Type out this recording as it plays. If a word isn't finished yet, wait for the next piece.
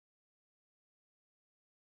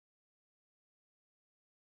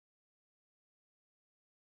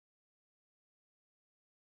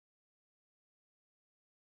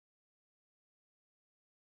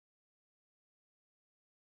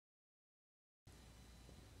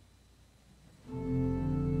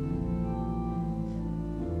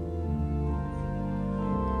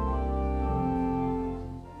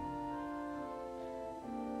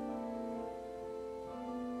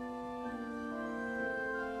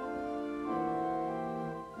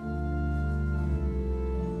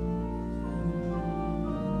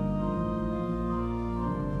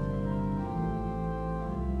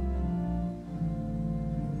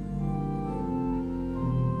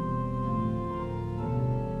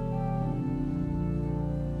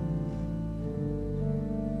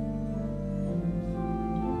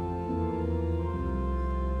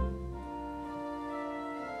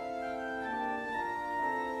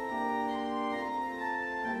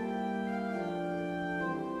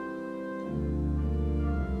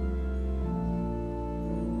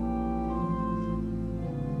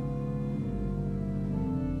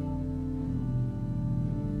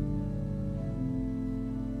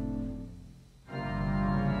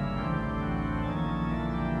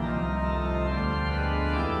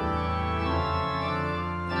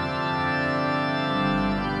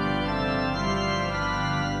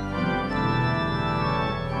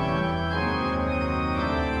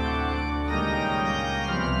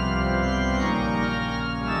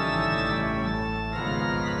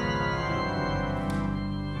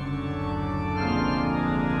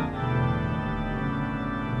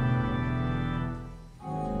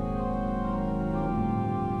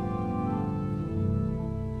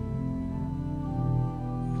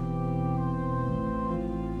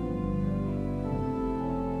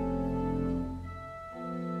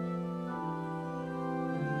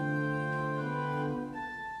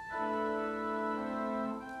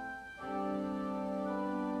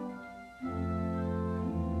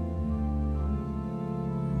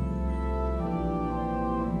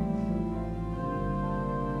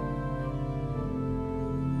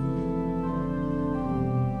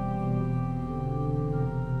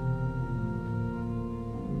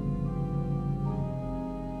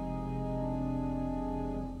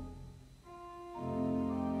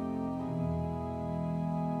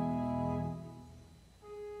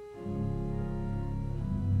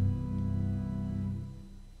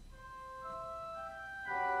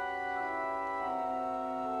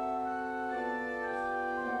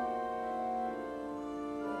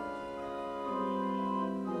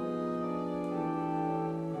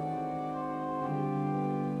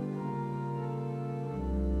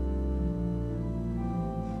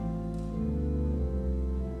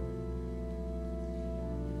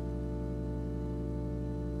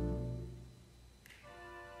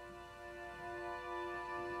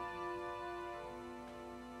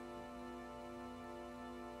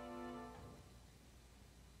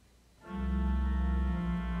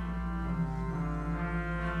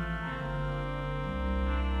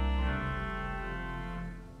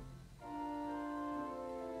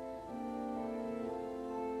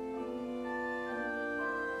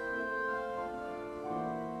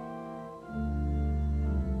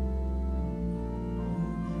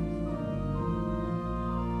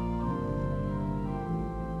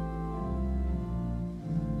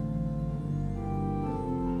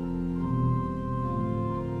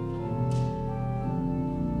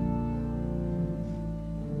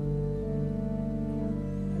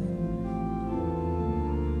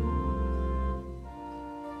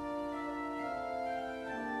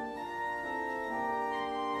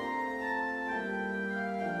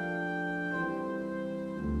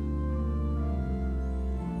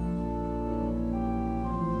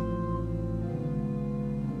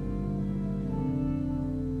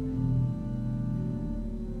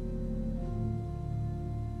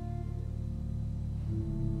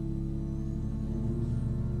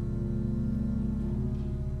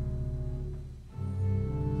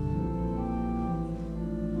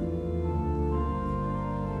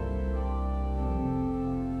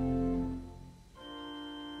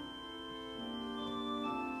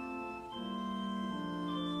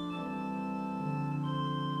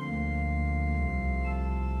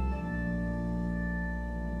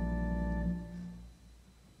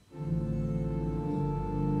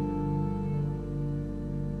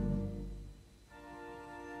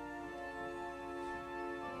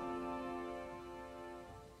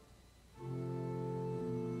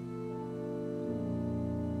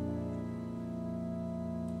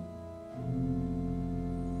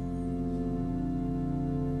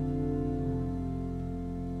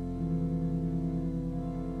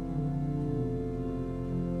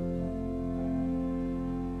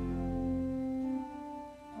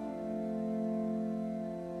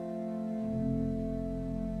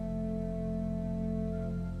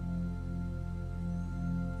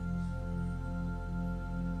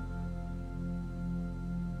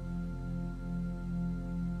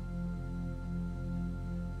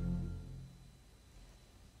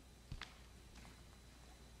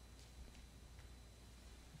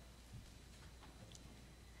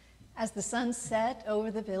As the sun set over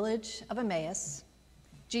the village of Emmaus,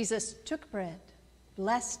 Jesus took bread,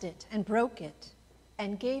 blessed it, and broke it,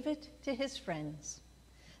 and gave it to his friends.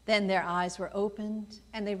 Then their eyes were opened,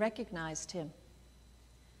 and they recognized him.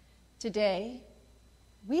 Today,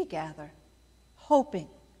 we gather, hoping,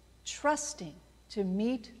 trusting to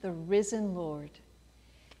meet the risen Lord.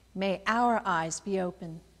 May our eyes be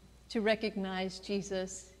open to recognize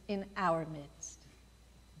Jesus in our midst.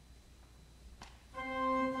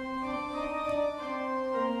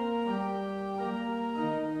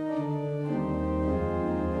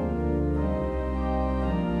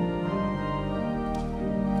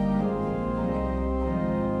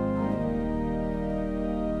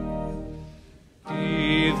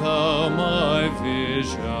 Be thou my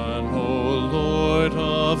vision, O Lord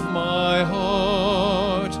of my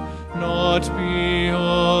heart, not be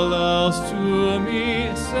all else to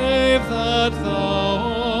me, save that thou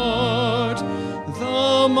art.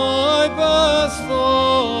 Thou my best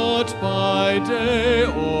thought by day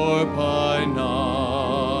or by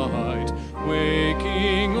night,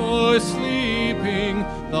 waking or sleeping,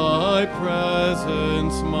 thy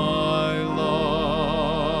presence my light.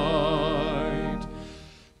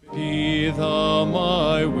 Be thou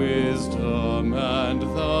my wisdom and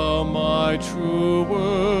thou my true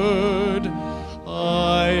word,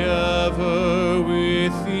 I ever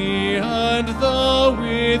with thee and thou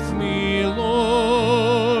with me,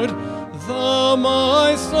 Lord. Thou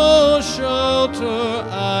my soul shelter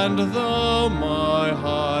and thou my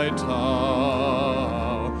high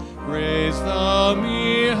tower. Raise thou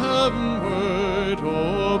me heavenward,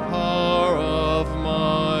 O power of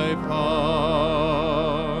my power.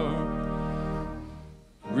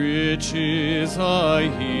 Riches I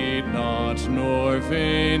heed not, nor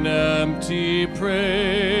vain empty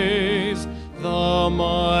praise. Thou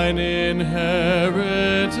mine inheritance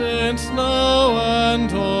now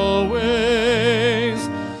and always.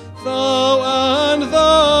 Thou and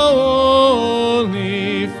thou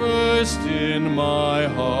only first in my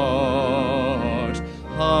heart.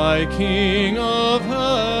 High King of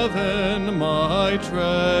heaven, my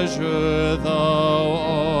treasure thou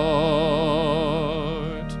art.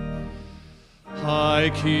 High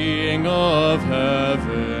King of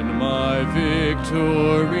heaven, my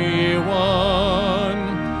victory won,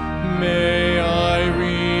 may I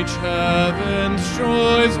reach heaven's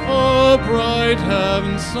joys, O bright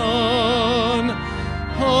heaven's sun.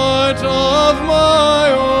 Heart of my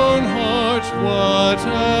own heart,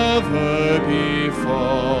 whatever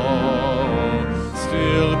befall,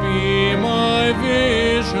 still be my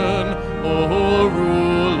vision, O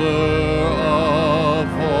ruler of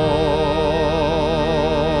all.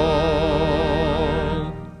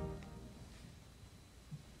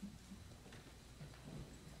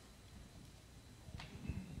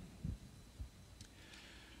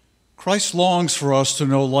 Christ longs for us to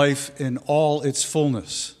know life in all its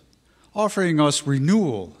fullness, offering us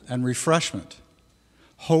renewal and refreshment,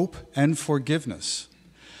 hope and forgiveness.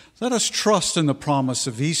 Let us trust in the promise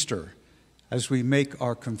of Easter as we make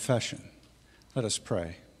our confession. Let us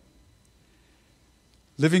pray.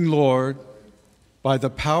 Living Lord, by the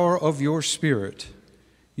power of your Spirit,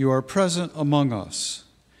 you are present among us.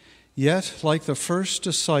 Yet, like the first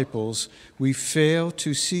disciples, we fail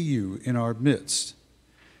to see you in our midst.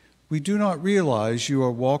 We do not realize you are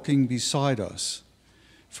walking beside us,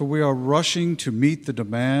 for we are rushing to meet the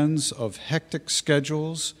demands of hectic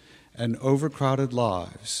schedules and overcrowded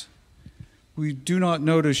lives. We do not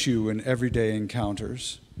notice you in everyday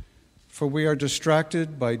encounters, for we are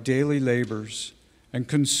distracted by daily labors and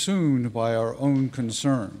consumed by our own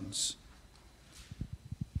concerns.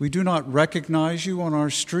 We do not recognize you on our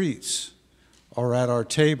streets or at our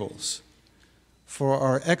tables, for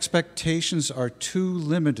our expectations are too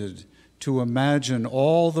limited to imagine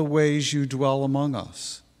all the ways you dwell among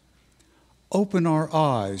us. Open our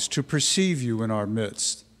eyes to perceive you in our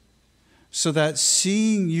midst, so that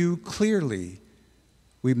seeing you clearly,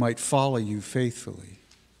 we might follow you faithfully.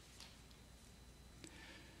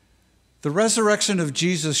 The resurrection of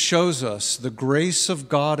Jesus shows us the grace of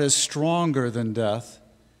God is stronger than death,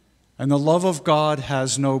 and the love of God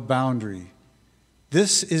has no boundary.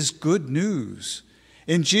 This is good news.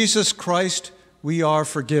 In Jesus Christ, we are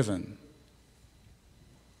forgiven.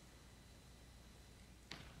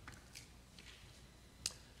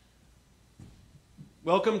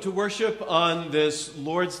 Welcome to worship on this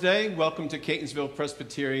Lord's Day. Welcome to Catonsville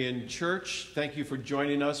Presbyterian Church. Thank you for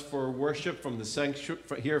joining us for worship from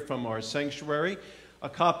here from our sanctuary. A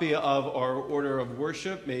copy of our order of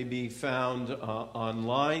worship may be found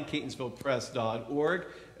online, catonsvillepress.org,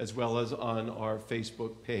 as well as on our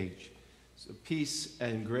Facebook page. So peace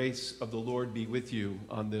and grace of the Lord be with you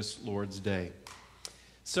on this Lord's Day.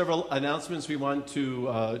 Several announcements we want to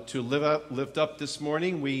lift up this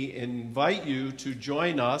morning. We invite you to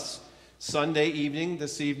join us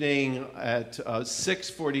this evening at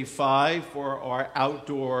 6:45 for our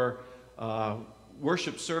outdoor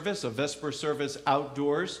worship service, a Vesper service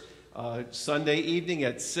outdoors. Sunday evening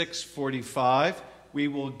at 6:45, we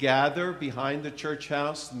will gather behind the church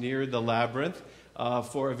house near the labyrinth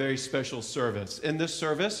for a very special service. In this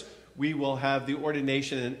service, we will have the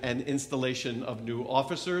ordination and installation of new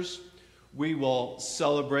officers. We will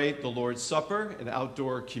celebrate the Lord's Supper and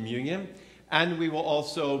outdoor communion. And we will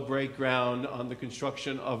also break ground on the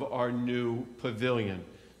construction of our new pavilion.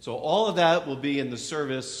 So all of that will be in the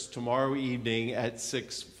service tomorrow evening at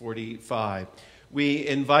 6:45. We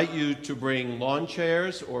invite you to bring lawn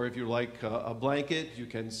chairs, or if you like a blanket, you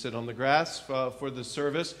can sit on the grass for the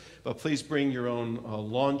service. But please bring your own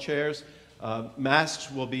lawn chairs.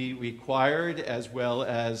 Masks will be required, as well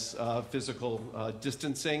as physical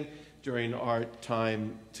distancing during our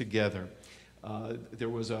time together. There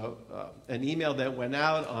was an email that went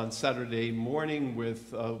out on Saturday morning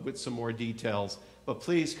with some more details. But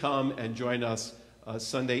please come and join us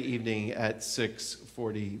Sunday evening at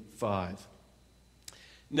 6:45.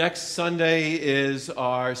 Next Sunday is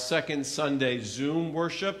our second Sunday Zoom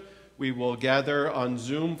worship. We will gather on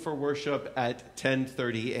Zoom for worship at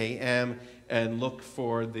 10:30 a.m. and look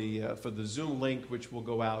for the Zoom link, which will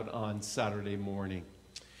go out on Saturday morning.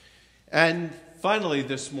 And finally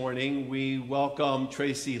this morning, we welcome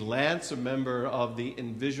Tracy Lance, a member of the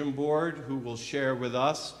Envision Board, who will share with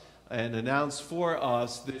us and announce for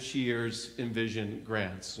us this year's Envision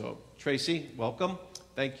Grants. So, Tracy, welcome.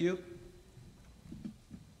 Thank you.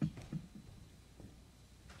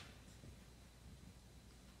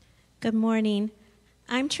 Good morning.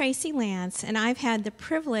 I'm Tracy Lance, and I've had the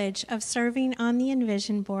privilege of serving on the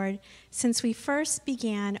Envision Board since we first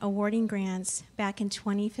began awarding grants back in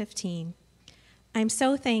 2015. I'm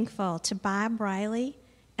so thankful to Bob Riley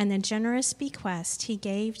and the generous bequest he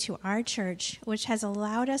gave to our church, which has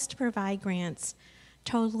allowed us to provide grants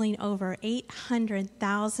totaling over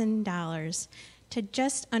 $800,000 to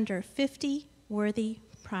just under 50 worthy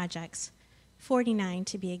projects, 49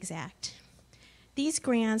 to be exact. These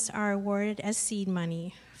grants are awarded as seed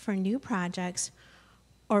money for new projects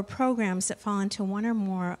or programs that fall into one or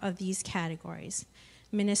more of these categories: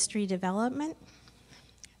 ministry development,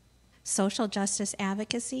 social justice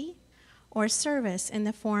advocacy, or service in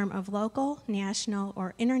the form of local, national,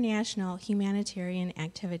 or international humanitarian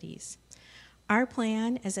activities. Our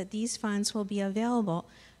plan is that these funds will be available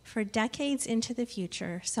for decades into the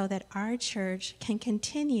future so that our church can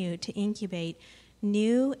continue to incubate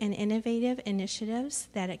new and innovative initiatives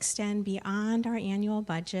that extend beyond our annual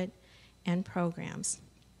budget and programs.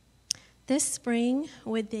 This spring,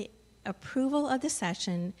 with the approval of the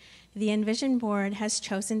session, the Envision Board has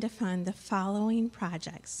chosen to fund the following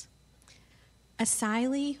projects.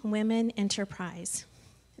 Asylee Women Enterprise.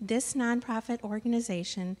 This nonprofit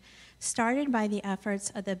organization, started by the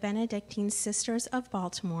efforts of the Benedictine Sisters of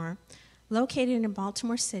Baltimore, located in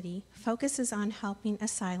Baltimore City, focuses on helping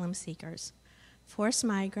asylum seekers, forced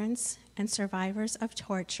migrants, and survivors of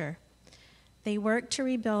torture. They work to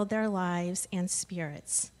rebuild their lives and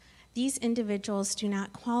spirits. These individuals do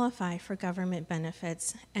not qualify for government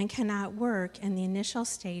benefits and cannot work in the initial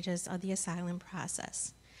stages of the asylum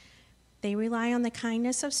process. They rely on the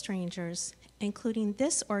kindness of strangers, including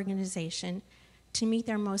this organization, to meet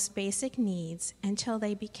their most basic needs until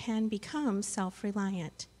they can become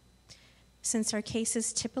self-reliant. Since our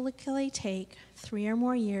cases typically take 3 or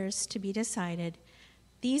more years to be decided,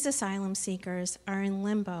 these asylum seekers are in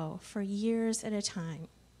limbo for years at a time.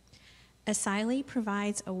 Asylee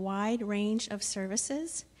provides a wide range of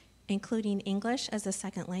services, including English as a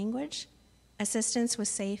second language, assistance with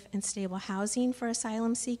safe and stable housing for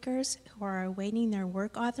asylum seekers who are awaiting their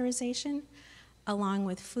work authorization, along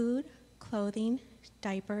with food, clothing,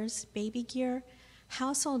 diapers, baby gear,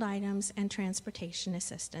 household items, and transportation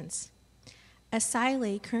assistance.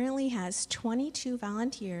 Asylee currently has 22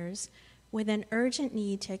 volunteers with an urgent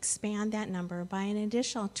need to expand that number by an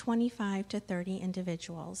additional 25 to 30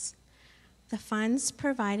 individuals. The funds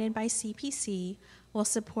provided by CPC will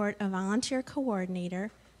support a volunteer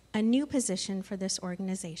coordinator, a new position for this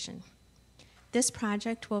organization. This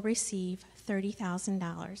project will receive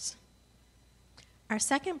 $30,000. Our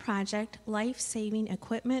second project, life-saving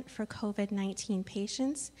equipment for COVID-19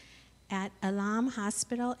 patients at Alam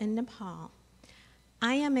Hospital in Nepal.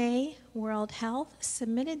 IMA World Health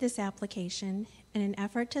submitted this application in an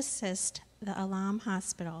effort to assist the Alam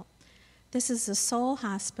Hospital. This is the sole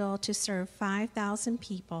hospital to serve 5,000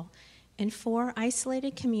 people in 4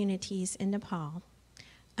 isolated communities in Nepal.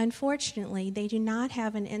 Unfortunately, they do not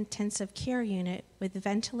have an intensive care unit with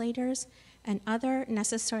ventilators and other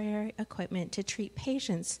necessary equipment to treat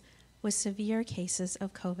patients with severe cases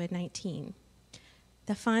of COVID-19.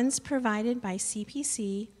 The funds provided by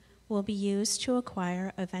CPC will be used to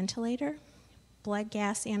acquire a ventilator, blood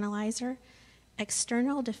gas analyzer,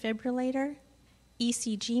 external defibrillator,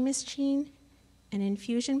 ECG machine, an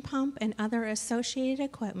infusion pump, and other associated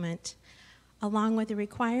equipment, along with the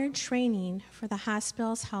required training for the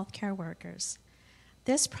hospital's healthcare workers.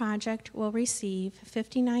 This project will receive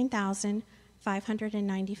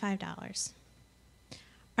 $59,595.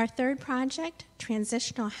 Our third project,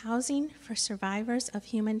 transitional housing for survivors of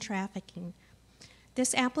human trafficking.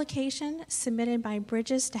 This application, submitted by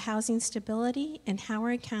Bridges to Housing Stability in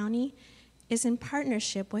Howard County, is in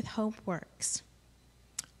partnership with Hope Works,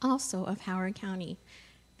 also of Howard County.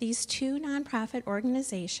 These 2 nonprofit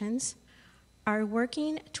organizations are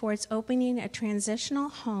working towards opening a transitional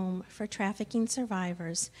home for trafficking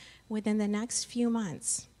survivors within the next few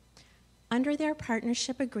months. Under their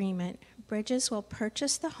partnership agreement, Bridges will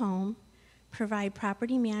purchase the home, provide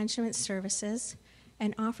property management services,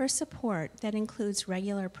 and offer support that includes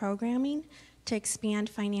regular programming to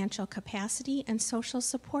expand financial capacity and social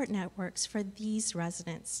support networks for these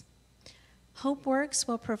residents. Hope Works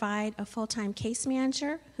will provide a full-time case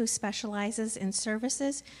manager who specializes in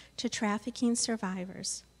services to trafficking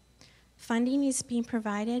survivors. Funding is being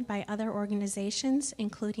provided by other organizations,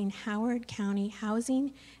 including Howard County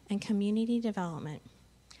Housing and Community Development.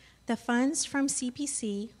 The funds from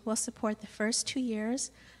CPC will support the first 2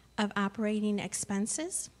 years of operating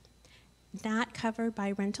expenses, not covered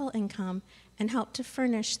by rental income, and help to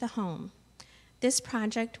furnish the home. This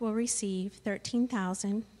project will receive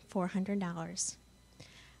 $13,400.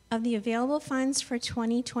 Of the available funds for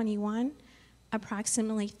 2021,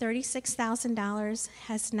 approximately $36,000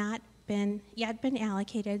 has not yet been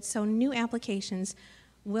allocated, so new applications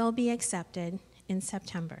will be accepted in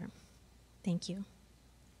September. Thank you.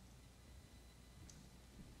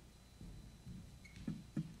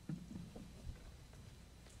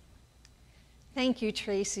 Thank you,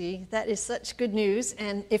 Tracy. That is such good news.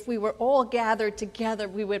 And if we were all gathered together,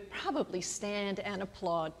 we would probably stand and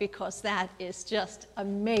applaud, because that is just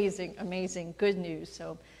amazing, amazing good news.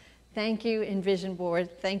 So thank you, Envision Board.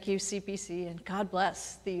 Thank you, CPC. And God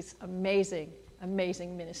bless these amazing,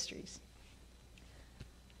 amazing ministries.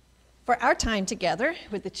 For our time together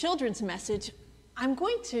with the children's message, I'm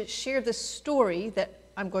going to share the story that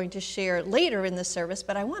I'm going to share later in the service,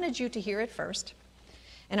 but I wanted you to hear it first.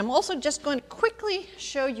 And I'm also just going to quickly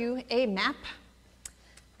show you a map.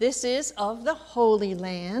 This is of the Holy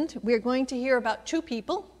Land. We're going to hear about 2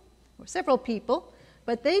 people, or several people,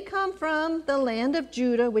 but they come from the land of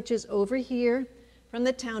Judah, which is over here, from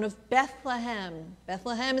the town of Bethlehem.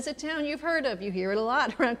 Bethlehem is a town you've heard of. You hear it a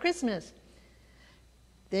lot around Christmas.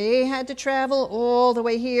 They had to travel all the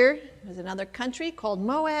way here. There's another country called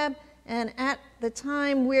Moab, and at the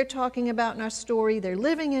time we're talking about in our story, they're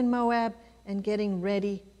living in Moab and getting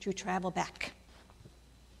ready to travel back.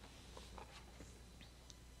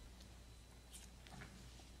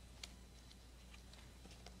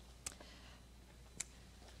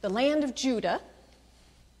 The land of Judah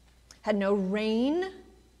had no rain,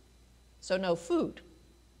 so no food.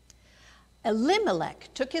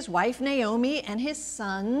 Elimelech took his wife Naomi and his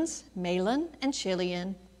sons Mahlon and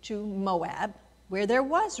Chilion to Moab, where there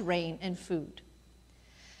was rain and food.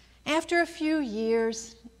 After a few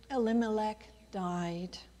years, Elimelech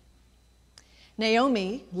died.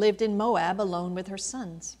 Naomi lived in Moab alone with her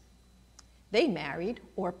sons. They married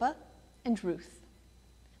Orpah and Ruth,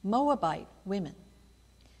 Moabite women.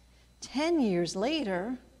 10 years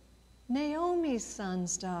later, Naomi's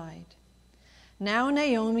sons died. Now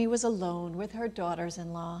Naomi was alone with her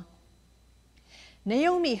daughters-in-law.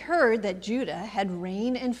 Naomi heard that Judah had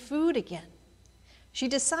rain and food again. She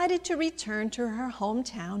decided to return to her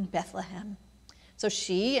hometown, Bethlehem. So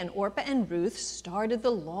she and Orpah and Ruth started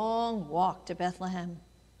the long walk to Bethlehem.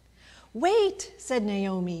 "Wait," said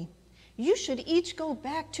Naomi, "you should each go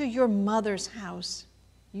back to your mother's house.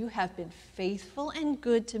 You have been faithful and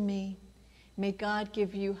good to me. May God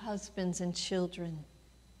give you husbands and children."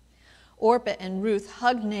 Orpah and Ruth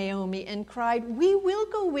hugged Naomi and cried, "We will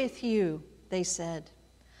go with you," they said.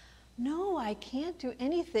 "No, I can't do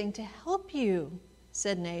anything to help you,"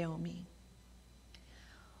 said Naomi.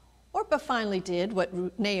 Orpah finally did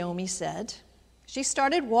what Naomi said. She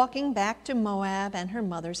started walking back to Moab and her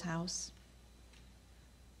mother's house.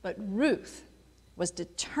 But Ruth was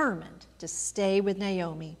determined to stay with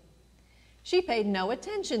Naomi. She paid no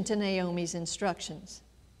attention to Naomi's instructions.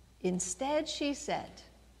 Instead, she said,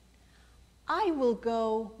 I will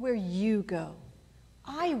go where you go.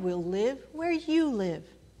 I will live where you live.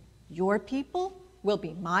 Your people will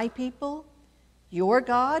be my people. Your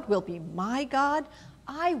God will be my God.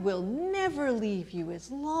 I will never leave you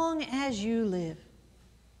as long as you live.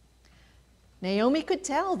 Naomi could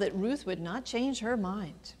tell that Ruth would not change her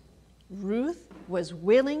mind. Ruth was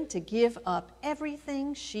willing to give up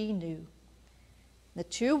everything she knew. The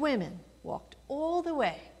two women walked all the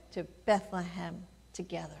way to Bethlehem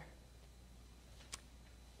together.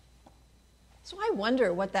 So I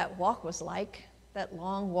wonder what that walk was like, that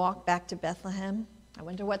long walk back to Bethlehem. I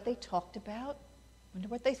wonder what they talked about. I wonder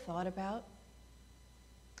what they thought about.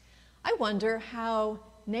 I wonder how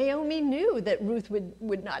Naomi knew that Ruth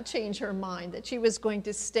would not change her mind, that she was going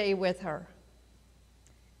to stay with her.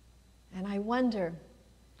 And I wonder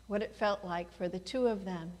what it felt like for the two of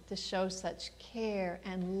them to show such care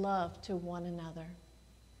and love to one another.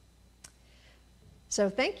 So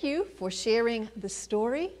thank you for sharing the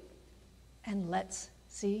story, and let's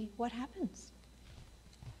see what happens.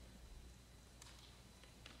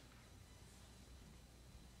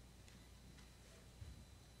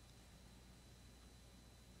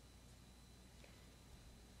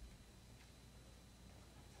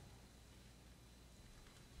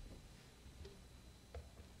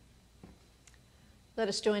 Let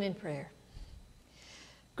us join in prayer.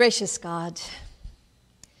 Gracious God,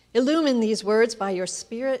 illumine these words by your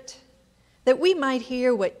Spirit, that we might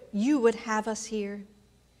hear what you would have us hear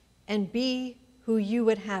and be who you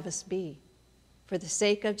would have us be, for the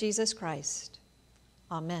sake of Jesus Christ.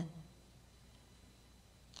 Amen.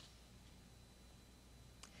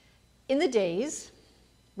 In the days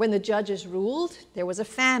when the judges ruled, there was a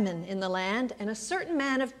famine in the land, and a certain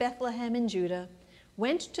man of Bethlehem in Judah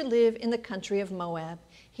went to live in the country of Moab,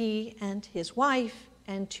 he and his wife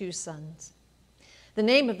and 2 sons. The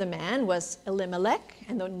name of the man was Elimelech,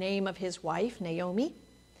 and the name of his wife Naomi,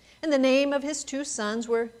 and the name of his 2 sons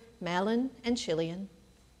were Mahlon and Chilion.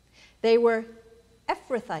 They were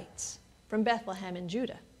Ephrathites from Bethlehem in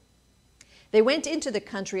Judah. They went into the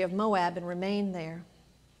country of Moab and remained there.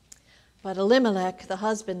 But Elimelech, the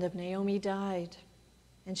husband of Naomi, died,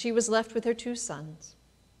 and she was left with her 2 sons.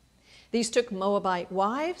 These took Moabite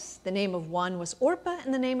wives. The name of one was Orpah,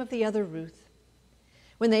 and the name of the other Ruth.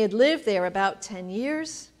 When they had lived there about 10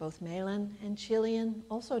 years, both Mahlon and Chilion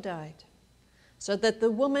also died, so that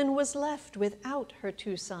the woman was left without her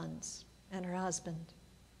 2 sons and her husband.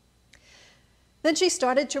 Then she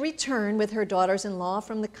started to return with her daughters-in-law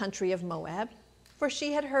from the country of Moab, for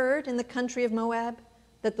she had heard in the country of Moab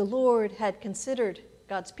that the Lord had considered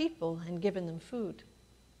God's people and given them food.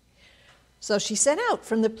 So she set out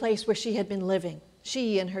from the place where she had been living,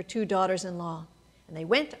 she and her 2 daughters-in-law, and they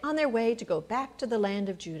went on their way to go back to the land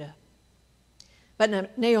of Judah.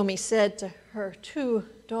 But Naomi said to her 2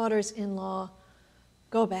 daughters-in-law,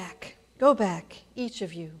 go back, each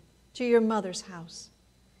of you, to your mother's house.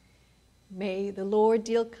 May the Lord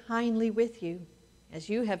deal kindly with you, as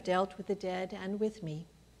you have dealt with the dead and with me.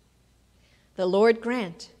 The Lord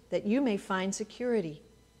grant that you may find security,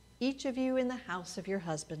 each of you in the house of your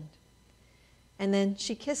husband. And then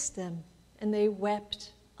she kissed them, and they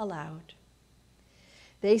wept aloud.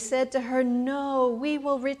 They said to her, no, we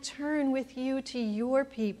will return with you to your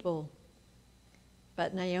people.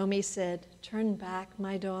 But Naomi said, turn back,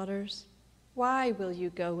 my daughters. Why will you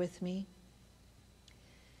go with me?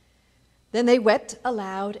 Then they wept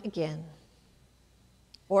aloud again.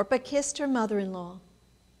 Orpah kissed her mother-in-law,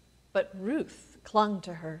 but Ruth clung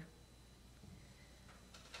to her.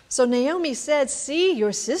 So Naomi said, see,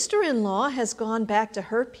 your sister-in-law has gone back to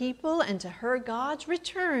her people and to her gods.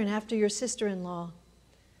 Return after your sister-in-law.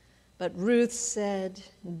 But Ruth said,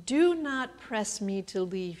 do not press me to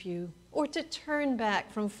leave you or to turn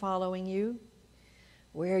back from following you.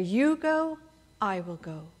 Where you go, I will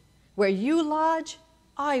go. Where you lodge,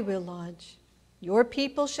 I will lodge. Your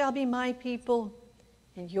people shall be my people,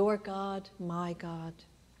 and your God my God.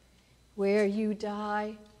 Where you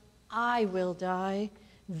die, I will die.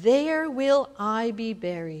 There will I be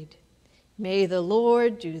buried. May the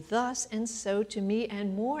Lord do thus and so to me,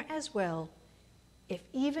 and more as well, if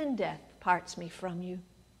even death parts me from you.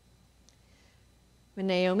 When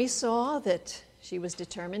Naomi saw that she was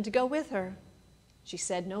determined to go with her, she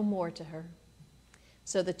said no more to her.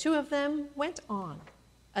 So the 2 of them went on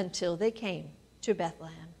until they came to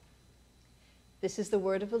Bethlehem. This is the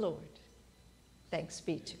word of the Lord. Thanks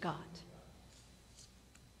be to God.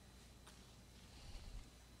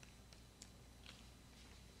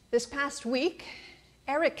 This past week,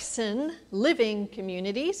 Erickson Living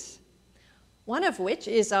Communities, one of which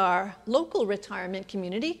is our local retirement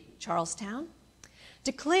community, Charlestown,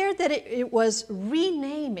 declared that it was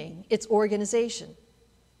renaming its organization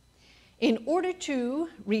in order to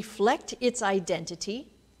reflect its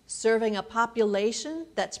identity, serving a population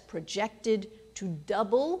that's projected to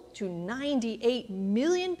double to 98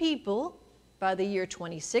 million people by the year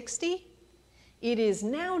 2060. It is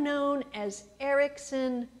now known as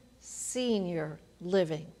Erickson Senior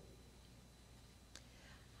Living.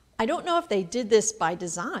 I don't know if they did this by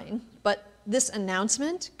design, but this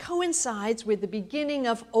announcement coincides with the beginning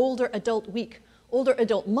of Older Adult Week, Older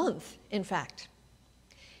Adult Month, in fact.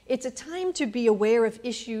 It's a time to be aware of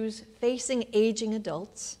issues facing aging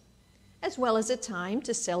adults, as well as a time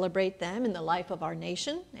to celebrate them in the life of our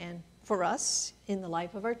nation and, for us, in the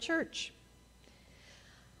life of our church.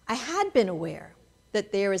 I had been aware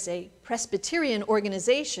that there is a Presbyterian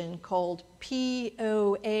organization called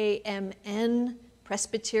POAMN,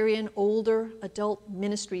 Presbyterian Older Adult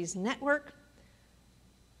Ministries Network,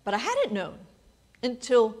 but I hadn't known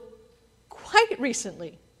until quite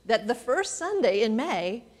recently that the first Sunday in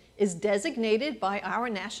May is designated by our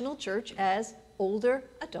national church as Older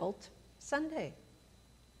Adult Sunday.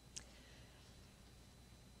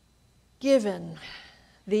 Given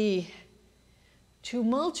the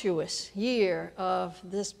tumultuous year of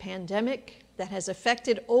this pandemic that has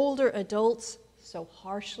affected older adults so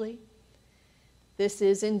harshly, this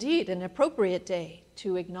is indeed an appropriate day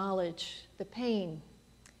to acknowledge the pain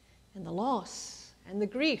and the loss and the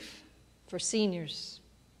grief for seniors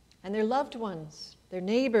and their loved ones, their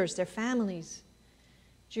neighbors, their families,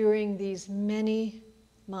 during these many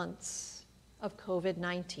months of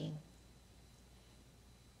COVID-19.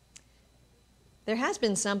 There has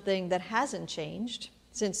been something that hasn't changed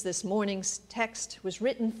since this morning's text was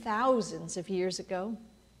written thousands of years ago,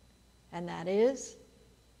 and that is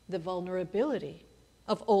the vulnerability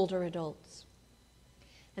of older adults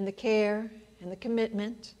and the care and the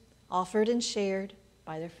commitment offered and shared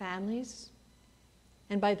by their families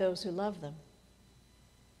and by those who love them.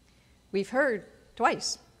 We've heard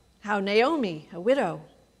twice how Naomi, a widow,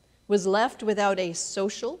 was left without a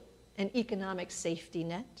social and economic safety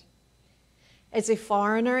net. As a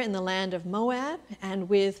foreigner in the land of Moab, and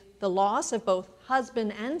with the loss of both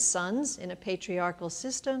husband and sons in a patriarchal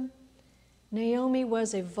system, Naomi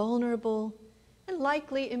was a vulnerable and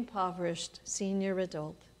likely impoverished senior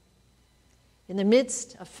adult. In the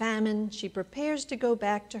midst of famine, she prepares to go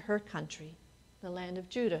back to her country, the land of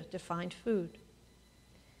Judah, to find food.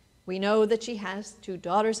 We know that she has 2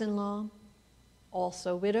 daughters-in-law,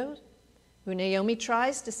 also widowed, who Naomi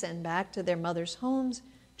tries to send back to their mother's homes,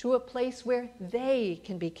 to a place where they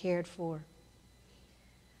can be cared for.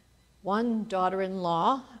 One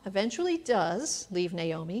daughter-in-law eventually does leave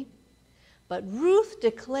Naomi, but Ruth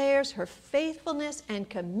declares her faithfulness and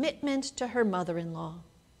commitment to her mother-in-law.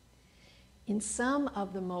 In some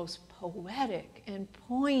of the most poetic and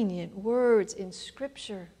poignant words in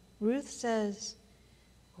Scripture, Ruth says,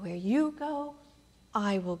 "Where you go,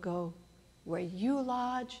 I will go. Where you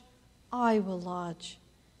lodge, I will lodge.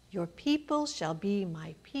 Your people shall be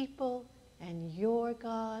my people, and your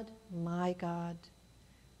God, my God.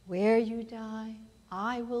 Where you die,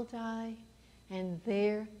 I will die, and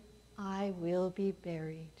there I will be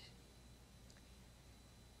buried."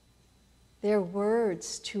 Their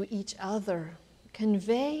words to each other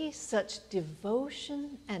convey such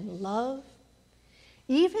devotion and love.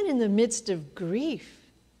 Even in the midst of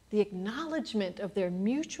grief, the acknowledgement of their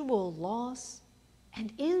mutual loss,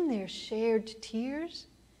 and in their shared tears,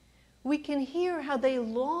 we can hear how they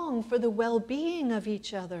long for the well-being of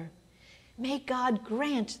each other. May God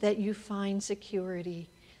grant that you find security.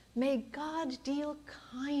 May God deal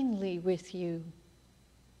kindly with you.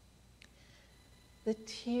 The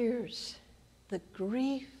tears, the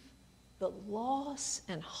grief, the loss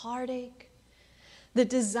and heartache, the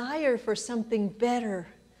desire for something better,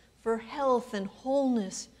 for health and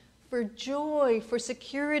wholeness, for joy, for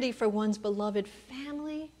security for one's beloved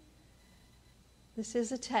family. This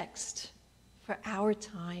is a text for our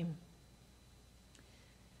time.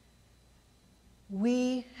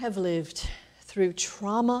 We have lived through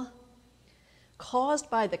trauma caused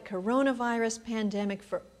by the coronavirus pandemic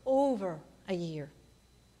for over a year.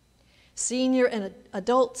 Senior and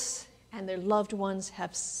adults and their loved ones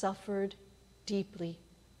have suffered deeply.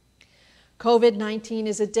 COVID-19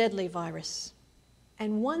 is a deadly virus,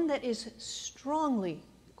 and one that is strongly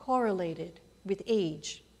correlated with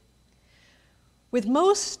age. With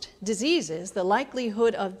most diseases, the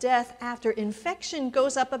likelihood of death after infection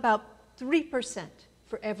goes up about 3%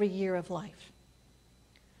 for every year of life.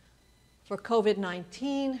 For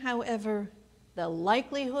COVID-19, however, the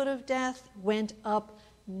likelihood of death went up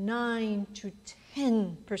 9 to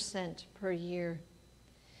 10% per year.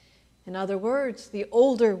 In other words, the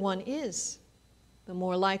older one is, the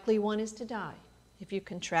more likely one is to die if you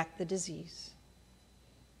contract the disease.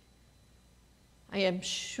 I am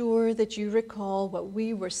sure that you recall what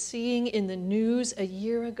we were seeing in the news a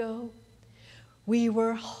year ago. We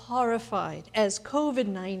were horrified as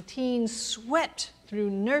COVID-19 swept through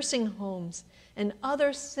nursing homes and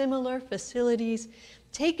other similar facilities,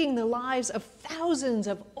 taking the lives of thousands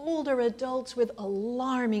of older adults with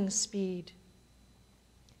alarming speed.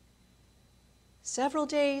 Several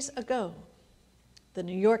days ago, the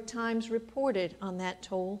New York Times reported on that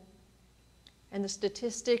toll, and the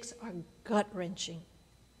statistics are gut-wrenching.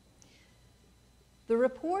 The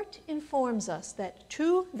report informs us that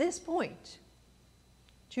to this point,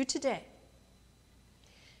 to today,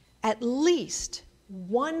 at least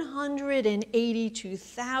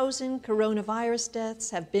 182,000 coronavirus deaths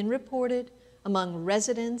have been reported among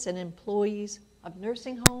residents and employees of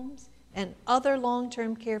nursing homes and other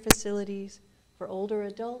long-term care facilities for older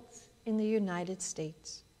adults in the United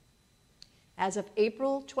States. As of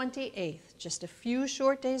April 28th, just a few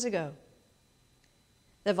short days ago,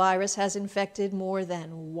 the virus has infected more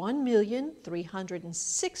than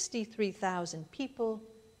 1,363,000 people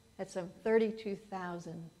at some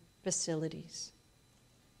 32,000 facilities.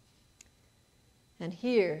 And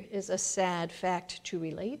here is a sad fact to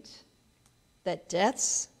relate, that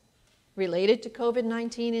deaths related to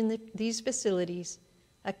COVID-19 in these facilities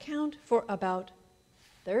account for about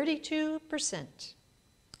 32%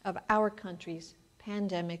 of our country's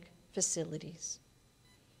pandemic facilities.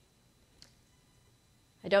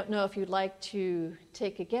 I don't know if you'd like to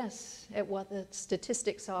take a guess at what the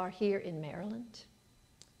statistics are here in Maryland.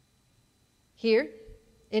 Here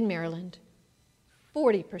in Maryland,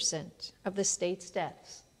 40% of the state's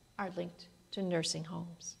deaths are linked to nursing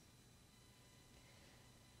homes.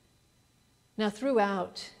 Now,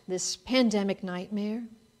 throughout this pandemic nightmare,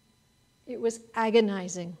 it was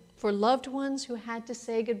agonizing for loved ones who had to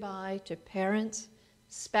say goodbye to parents,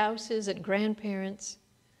 spouses, and grandparents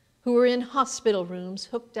who were in hospital rooms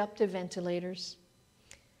hooked up to ventilators.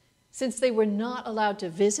 Since they were not allowed to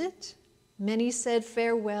visit, many said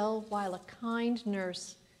farewell while a kind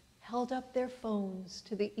nurse held up their phones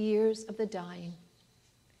to the ears of the dying.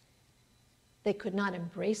 They could not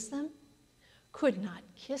embrace them, could not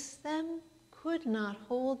kiss them, could not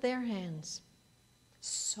hold their hands.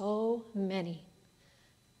 So many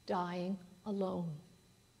dying alone.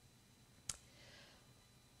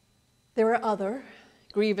 There are other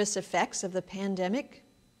grievous effects of the pandemic.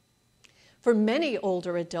 For many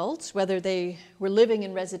older adults, whether they were living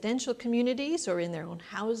in residential communities or in their own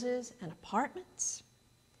houses and apartments,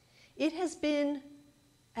 it has been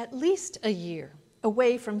at least a year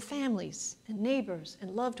away from families and neighbors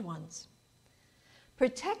and loved ones.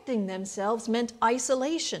 Protecting themselves meant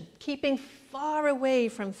isolation, keeping far away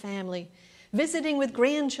from family, visiting with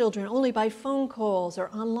grandchildren only by phone calls or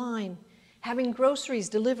online, having groceries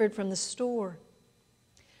delivered from the store.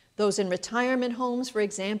 Those in retirement homes, for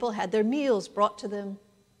example, had their meals brought to them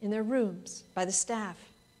in their rooms by the staff.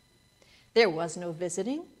 There was no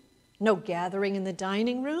visiting, no gathering in the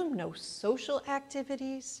dining room, no social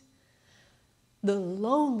activities. The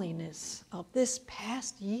loneliness of this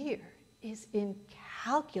past year is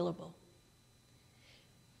incalculable.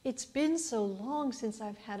 It's been so long since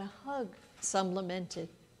I've had a hug, some lamented.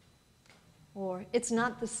 Or it's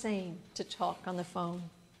not the same to talk on the phone.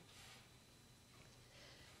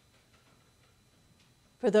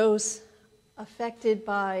 For those affected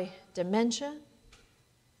by dementia,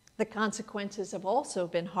 the consequences have also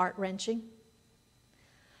been heart-wrenching.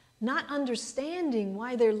 Not understanding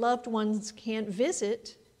why their loved ones can't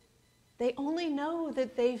visit, they only know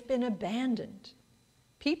that they've been abandoned.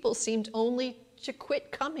 People seemed only to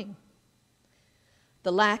quit coming.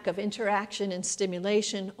 The lack of interaction and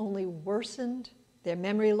stimulation only worsened their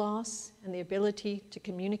memory loss and the ability to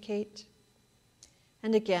communicate.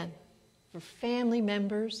 And again, for family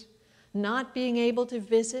members, not being able to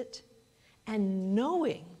visit and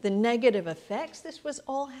knowing the negative effects this was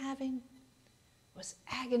all having was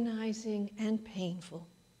agonizing and painful.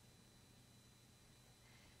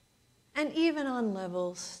 And even on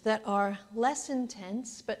levels that are less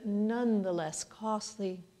intense but nonetheless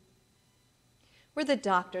costly were the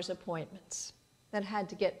doctor's appointments that had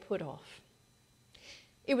to get put off.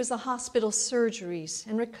 It was the hospital surgeries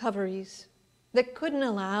and recoveries that couldn't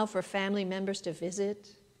allow for family members to visit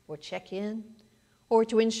or check in or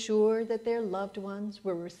to ensure that their loved ones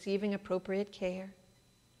were receiving appropriate care.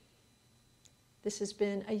 This has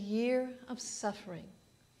been a year of suffering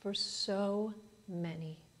for so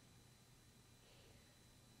many.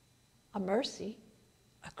 A mercy,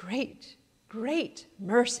 a great, great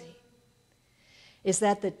mercy, is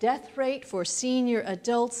that the death rate for senior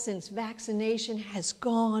adults since vaccination has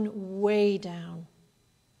gone way down.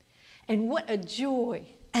 And what a joy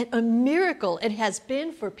and a miracle it has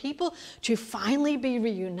been for people to finally be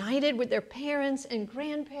reunited with their parents and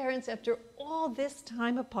grandparents after all this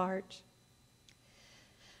time apart.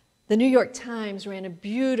 The New York Times ran a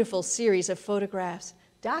beautiful series of photographs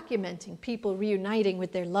documenting people reuniting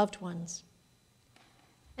with their loved ones.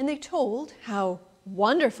 And they told how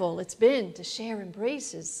wonderful it's been to share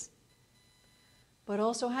embraces, but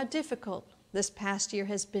also how difficult this past year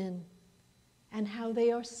has been and how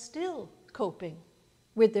they are still coping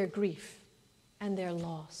with their grief and their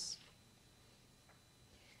loss.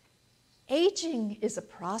 Aging is a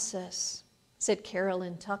process, said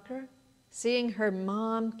Carolyn Tucker, seeing her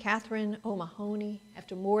mom, Catherine O'Mahony,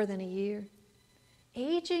 after more than a year.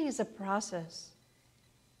 Aging is a process,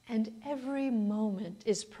 and every moment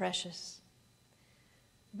is precious.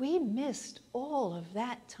 We missed all of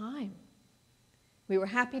that time. We were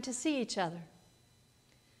happy to see each other,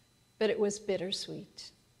 but it was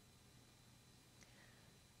bittersweet.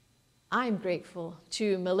 I'm grateful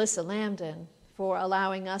to Melissa Lambden for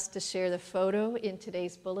allowing us to share the photo in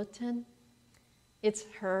today's bulletin. It's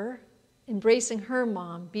her embracing her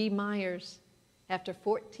mom, Bea Myers, after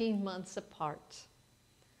 14 months apart.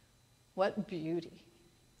 What beauty,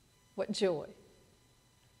 what joy,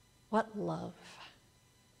 what love.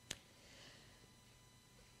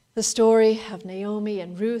 The story of Naomi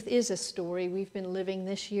and Ruth is a story we've been living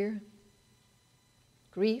this year.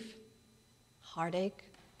 Grief, heartache,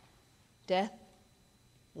 death,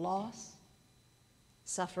 loss,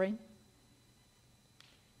 suffering,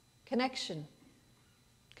 connection,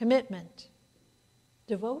 commitment,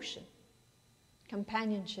 devotion,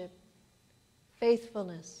 companionship,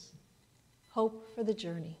 faithfulness, hope for the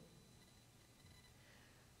journey.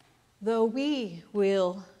 Though we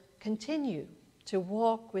will continue to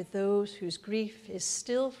walk with those whose grief is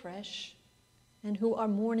still fresh and who are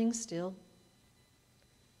mourning still,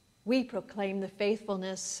 we proclaim the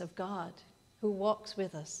faithfulness of God who walks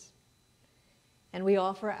with us, and we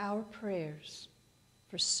offer our prayers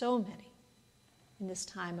for so many in this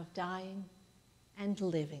time of dying and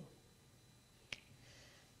living.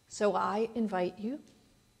 So I invite you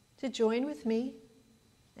to join with me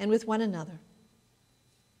and with one another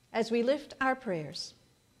as we lift our prayers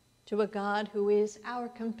to a God who is our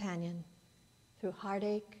companion through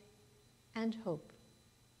heartache and hope.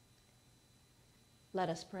 Let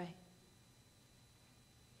us pray.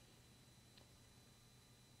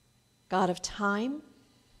 God of time,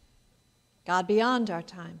 God beyond our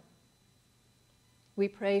time, we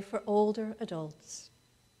pray for older adults.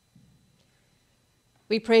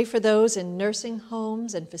 We pray for those in nursing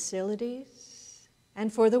homes and facilities,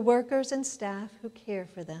 and for the workers and staff who care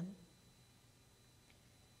for them.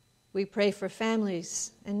 We pray for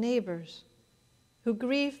families and neighbors who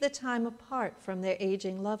grieve the time apart from their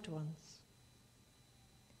aging loved ones.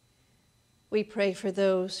 We pray for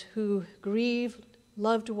those who grieve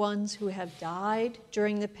loved ones who have died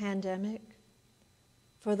during the pandemic,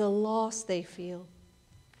 for the loss they feel,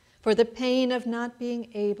 for the pain of not being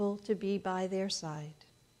able to be by their side.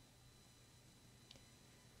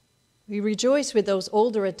 We rejoice with those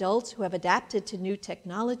older adults who have adapted to new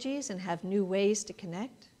technologies and have new ways to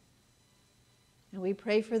connect. And we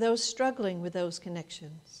pray for those struggling with those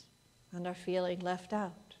connections and are feeling left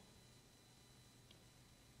out.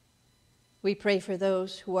 We pray for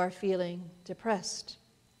those who are feeling depressed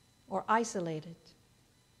or isolated.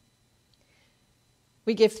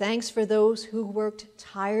 We give thanks for those who worked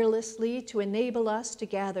tirelessly to enable us to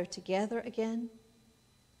gather together again,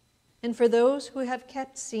 and for those who have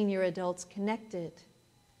kept senior adults connected,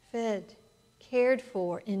 fed, cared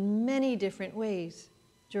for in many different ways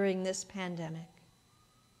during this pandemic.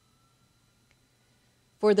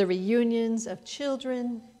 For the reunions of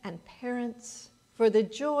children and parents, for the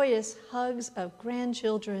joyous hugs of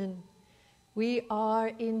grandchildren, we are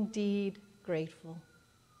indeed grateful.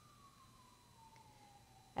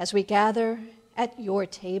 As we gather at your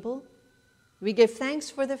table, we give thanks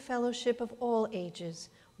for the fellowship of all ages,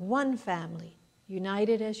 one family,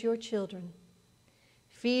 united as your children.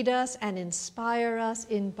 Feed us and inspire us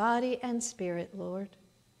in body and spirit, Lord.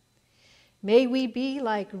 May we be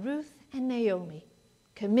like Ruth and Naomi,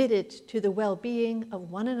 committed to the well-being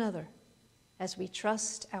of one another as we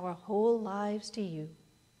trust our whole lives to you.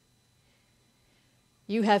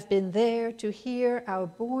 You have been there to hear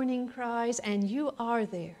our mourning cries, and you are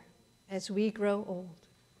there as we grow old.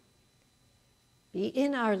 Be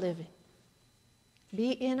in our living,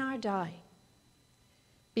 be in our dying,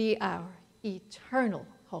 be our eternal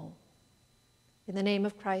home. In the name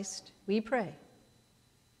of Christ, we pray.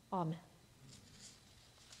 Amen.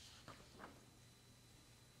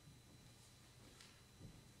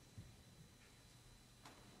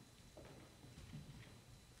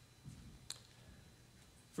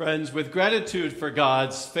 Friends, with gratitude for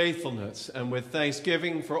God's faithfulness and with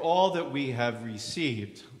thanksgiving for all that we have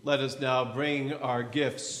received, let us now bring our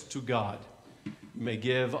gifts to God. You may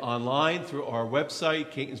give online through our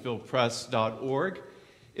website, catonsvillepress.org.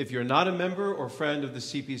 If you're not a member or friend of the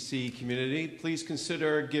CPC community, please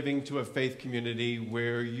consider giving to a faith community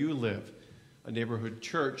where you live, a neighborhood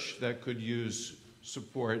church that could use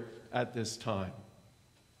support at this time.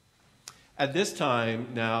 At this time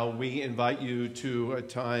now, we invite you to a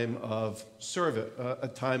time of service, a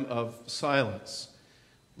time of silence.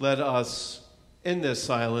 Let us, in this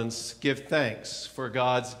silence, give thanks for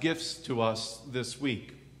God's gifts to us this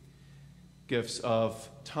week. Gifts of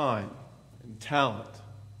time and talent,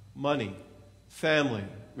 money, family,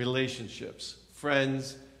 relationships,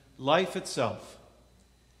 friends, life itself.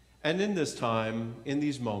 And in this time, in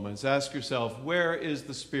these moments, ask yourself, where is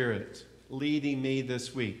the Spirit leading me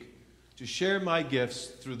this week to share my gifts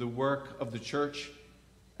through the work of the church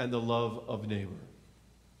and the love of neighbor?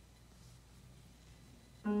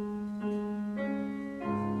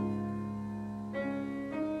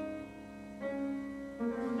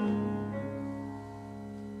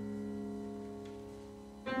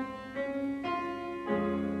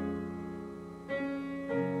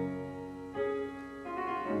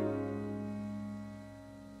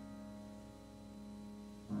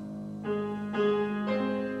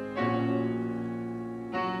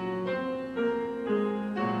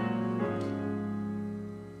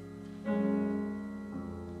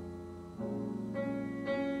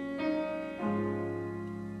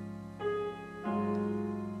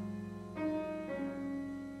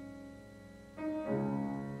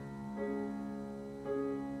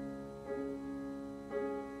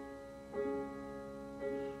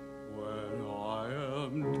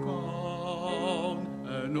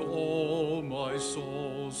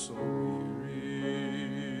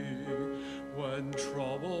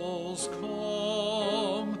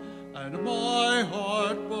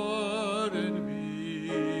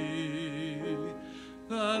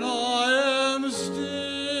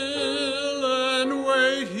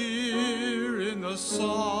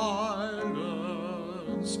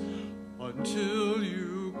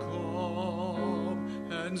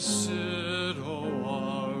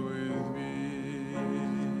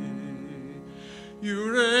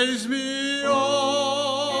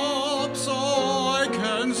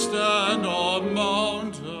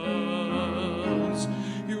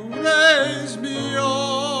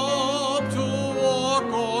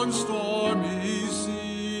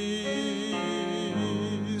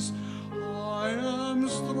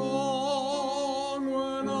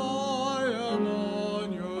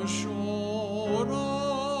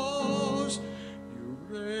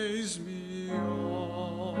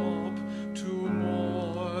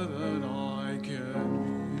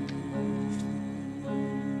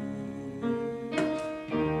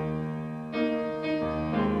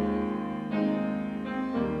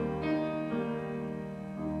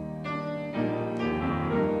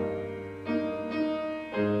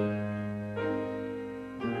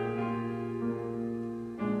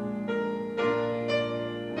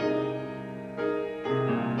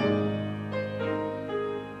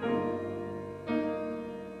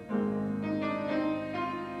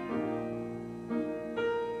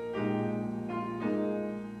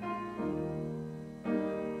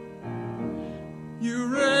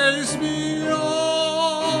 Raise me up.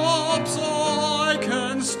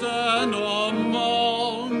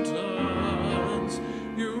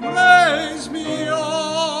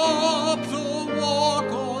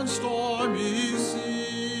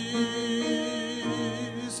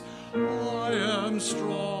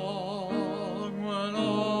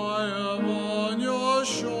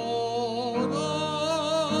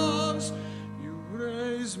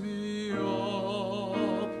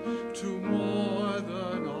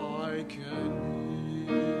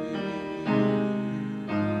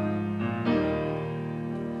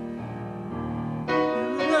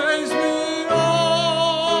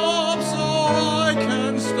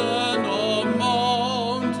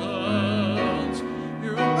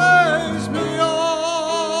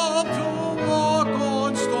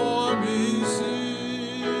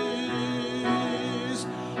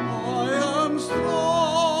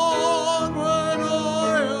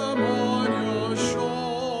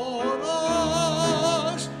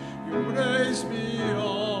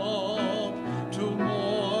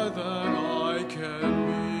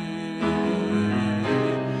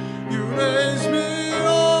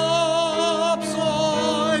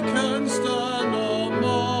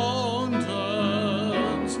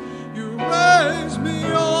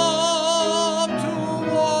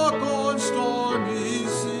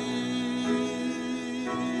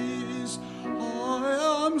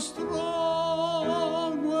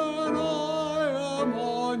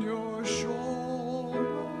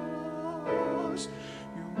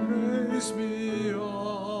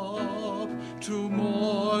 to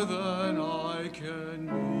more than I can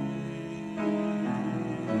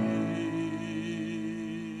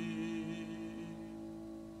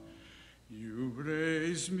be. You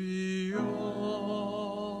raise me up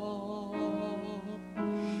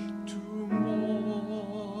to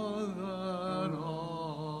more than I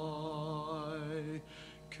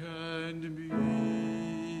can be.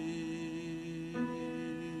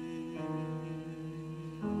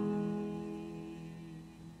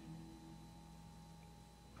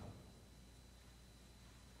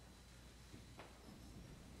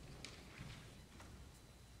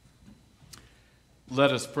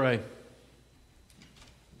 Let us pray.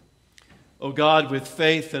 O God, with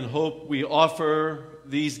faith and hope we offer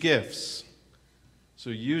these gifts, so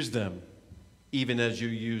use them even as you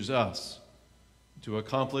use us to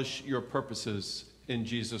accomplish your purposes in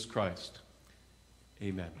Jesus Christ.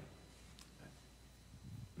 Amen.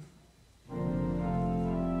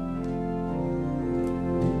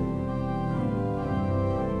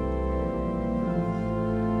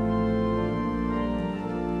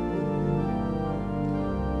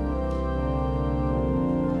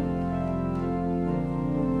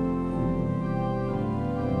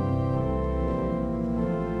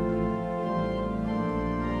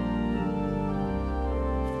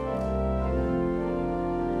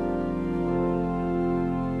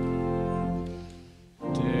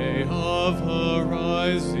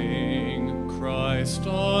 Christ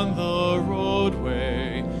on the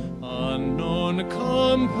roadway, unknown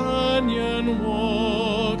companion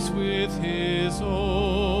walks with his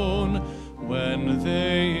own. When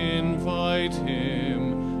they invite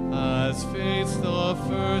him, as fate's the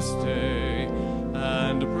first day,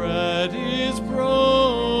 and bread is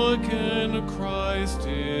broken, Christ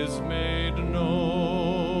is made known.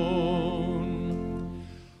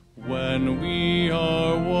 When we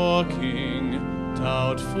are walking,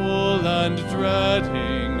 doubtful and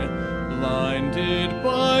dreading, blinded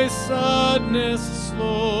by sadness,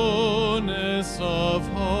 slowness of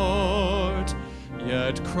heart,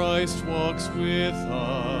 yet Christ walks with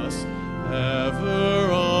us,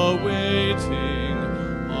 ever awaiting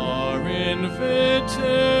our invitation.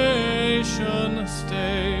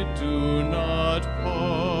 Stay, do not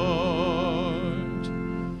part.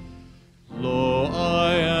 Lo,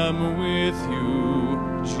 I am with you,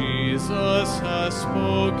 Jesus has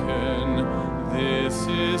spoken. This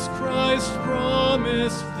is Christ's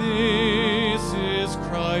promise, this is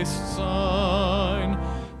Christ's sign.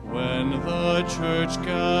 When the church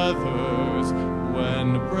gathers,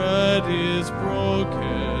 when bread is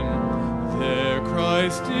broken, there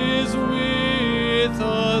Christ is with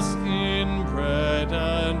us in bread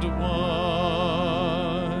and wine.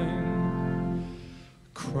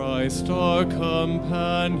 Christ our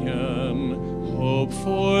companion, hope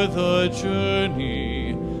for the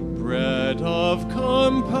journey, bread of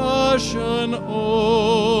compassion,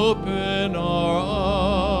 open our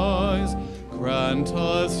eyes, grant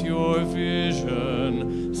us your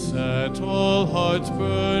vision, set all hearts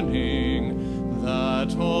burning,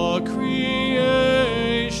 that all creation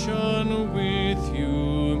with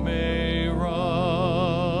you may rise.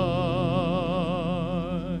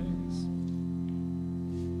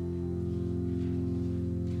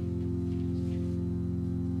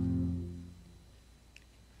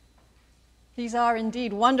 These are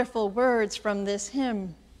indeed wonderful words from this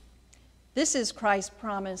hymn. This is Christ's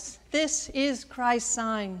promise. This is Christ's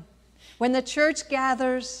sign. When the church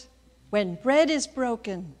gathers, when bread is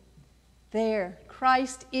broken, there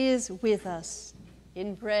Christ is with us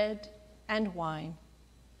in bread and wine.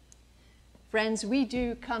 Friends, we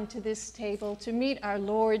do come to this table to meet our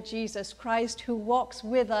Lord Jesus Christ, who walks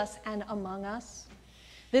with us and among us.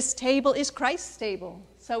 This table is Christ's table,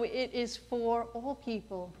 so it is for all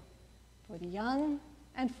people, for the young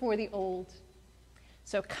and for the old.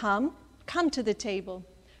 So come to the table.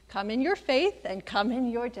 Come in your faith and come in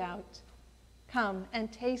your doubt. Come and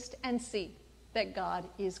taste and see that God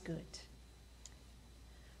is good.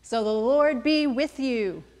 So the Lord be with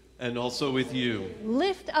you. And also with you.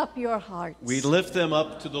 Lift up your hearts. We lift them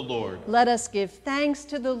up to the Lord. Let us give thanks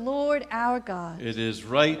to the Lord our God. It is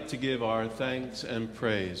right to give our thanks and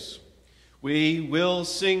praise. We will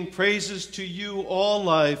sing praises to you all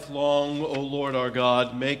life long, O Lord our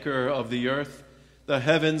God, maker of the earth, the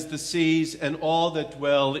heavens, the seas, and all that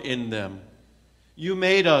dwell in them. You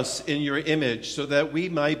made us in your image so that we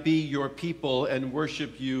might be your people and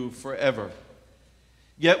worship you forever.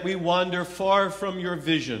 Yet we wander far from your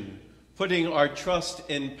vision, putting our trust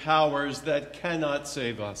in powers that cannot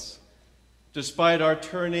save us. Despite our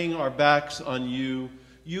turning our backs on you,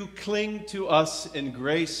 you cling to us in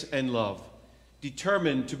grace and love.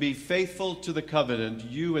 determined to be faithful to the covenant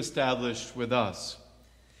you established with us.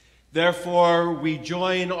 Therefore, we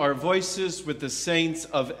join our voices with the saints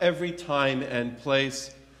of every time and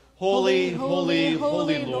place. Holy, holy,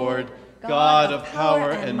 holy Lord, God of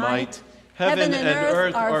power and might, heaven and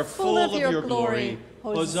earth are full of your glory.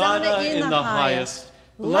 Hosanna in the highest.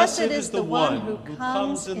 Blessed is the one who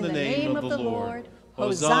comes in the name of the Lord.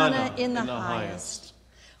 Hosanna in the highest.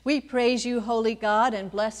 We praise you, holy God, and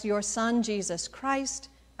bless your Son, Jesus Christ,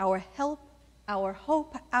 our help, our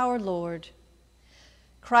hope, our Lord.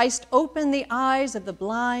 Christ opened the eyes of the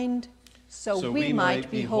blind so we might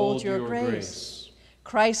behold your grace.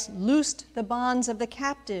 Christ loosed the bonds of the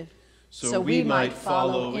captive so we might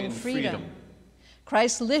follow in freedom.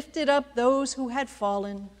 Christ lifted up those who had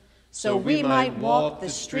fallen so we might walk the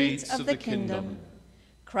streets of the kingdom.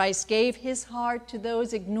 Christ gave his heart to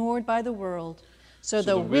those ignored by the world so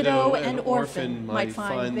the widow and orphan might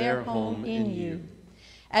find their home in you.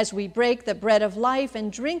 As we break the bread of life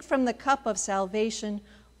and drink from the cup of salvation,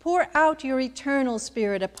 pour out your eternal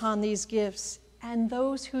Spirit upon these gifts and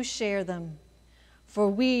those who share them. For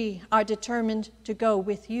we are determined to go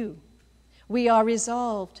with you. We are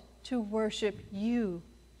resolved to worship you.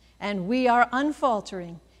 And we are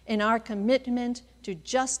unfaltering in our commitment to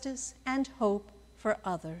justice and hope for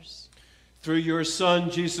others. Through your Son,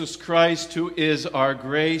 Jesus Christ, who is our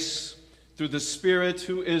grace, through the Spirit,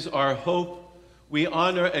 who is our hope, we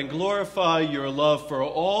honor and glorify your love for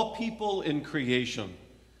all people in creation.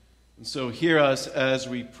 And so hear us as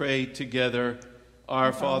we pray together.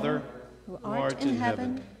 Our Father, who art in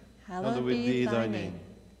heaven, hallowed be thy name.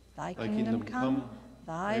 Thy kingdom come,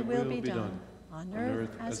 thy will be done, on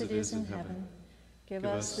earth as it is in heaven. Give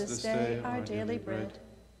us this day our daily bread,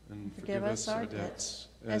 and forgive us our debts,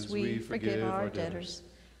 as we forgive our debtors.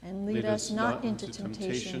 And lead us not into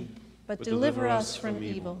temptation, but deliver us from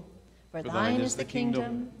evil. For thine is the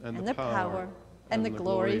kingdom, and the power, and the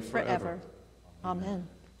glory forever. Amen.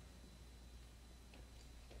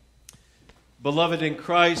 Beloved in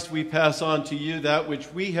Christ, we pass on to you that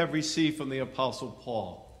which we have received from the Apostle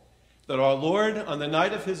Paul, that our Lord, on the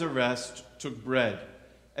night of his arrest, took bread,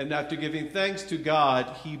 and after giving thanks to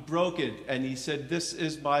God, he broke it, and he said, "This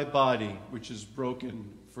is my body, which is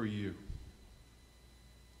broken for you."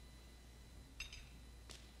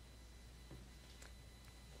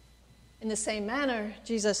 In the same manner,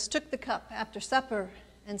 Jesus took the cup after supper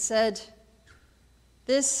and said,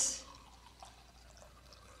 "This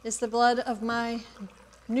is the blood of my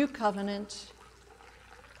new covenant,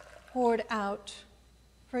 poured out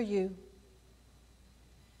for you.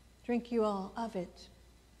 Drink you all of it."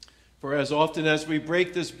 For as often as we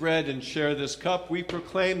break this bread and share this cup, we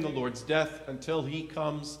proclaim the Lord's death until he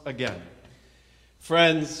comes again.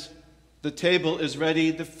 Friends, the table is ready,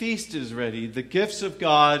 the feast is ready, the gifts of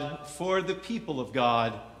God for the people of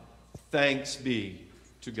God. Thanks be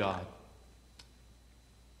to God.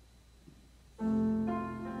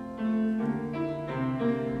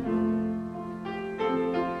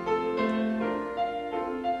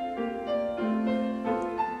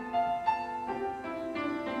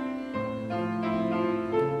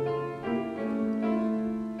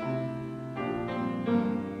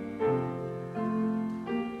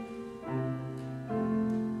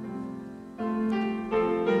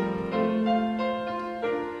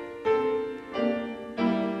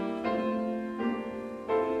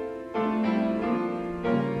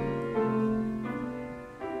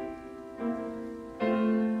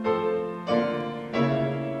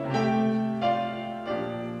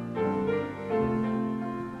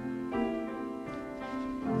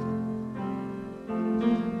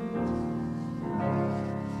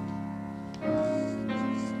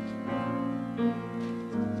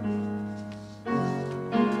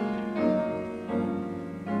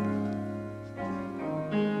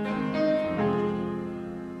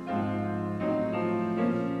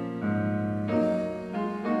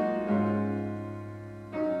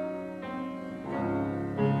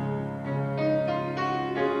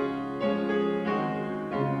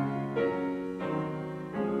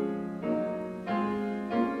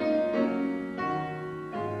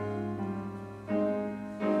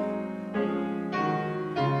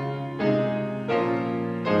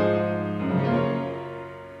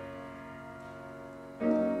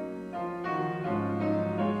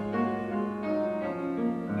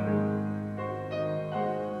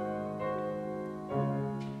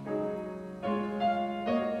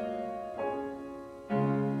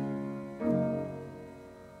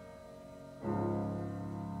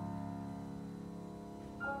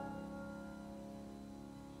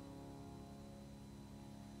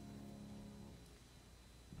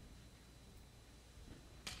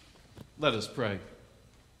 Let us pray.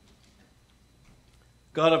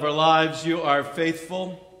 God of our lives, you are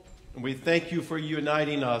faithful, and we thank you for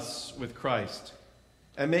uniting us with Christ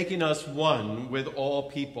and making us one with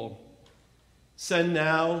all people. Send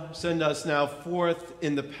us now forth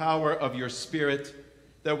in the power of your Spirit,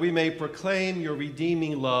 that we may proclaim your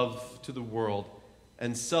redeeming love to the world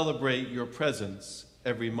and celebrate your presence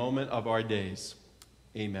every moment of our days.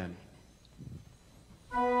 Amen.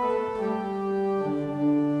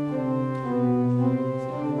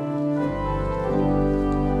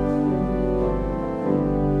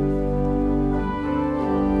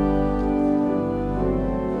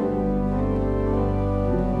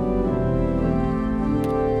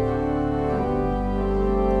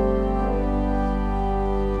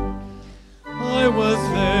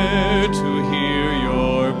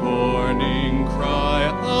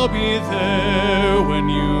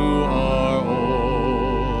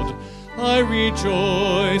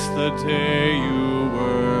 Rejoice the day you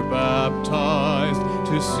were baptized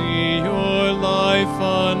to see your life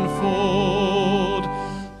unfold.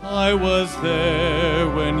 I was there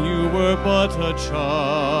when you were but a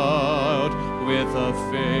child, with a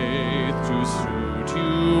faith to suit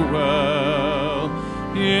you well.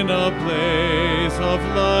 In a blaze of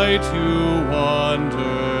light you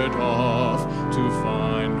wandered off to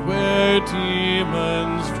find where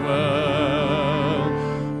demons dwell.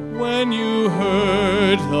 When you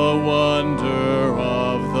heard the wonder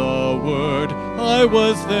of the word, I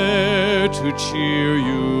was there to cheer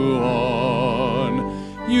you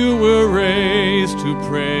on. You were raised to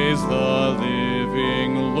praise the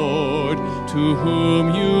living Lord, to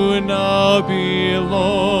whom you now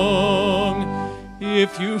belong.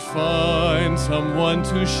 If you find someone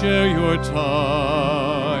to share your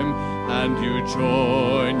time, and you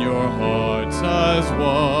join your hearts as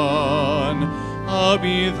one, I'll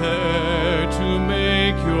be there to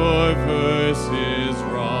make your verses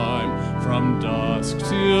rhyme from dusk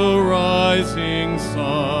till rising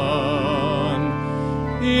sun.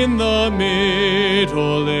 In the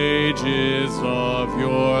Middle Ages of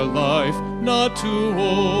your life, not too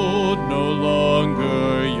old, no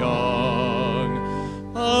longer young,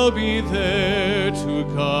 I'll be there to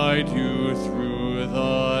guide you through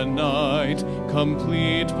the night,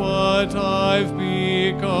 complete what I've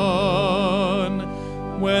begun.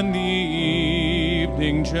 When the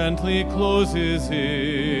evening gently closes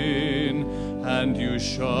in, and you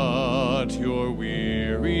shut your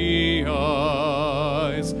weary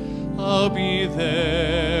eyes, I'll be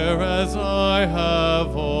there as I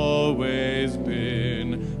have always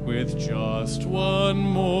been, with just one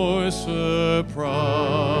more surprise.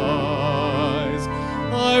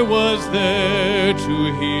 I was there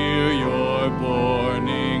to hear your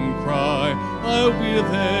morning cry. I'll be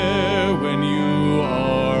there when you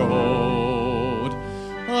are old.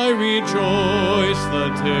 I rejoice the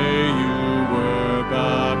day you were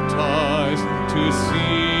baptized to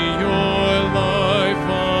see your life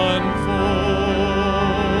unfold.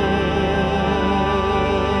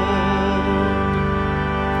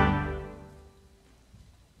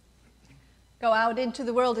 Go out into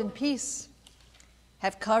the world in peace.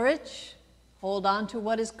 Have courage. Hold on to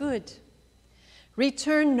what is good.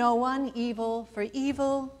 Return no one evil for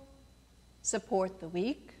evil. Support the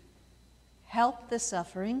weak. Help the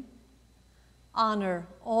suffering. Honor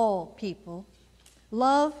all people.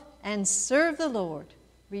 Love and serve the Lord,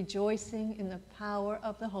 rejoicing in the power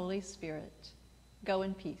of the Holy Spirit. Go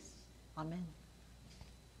in peace. Amen.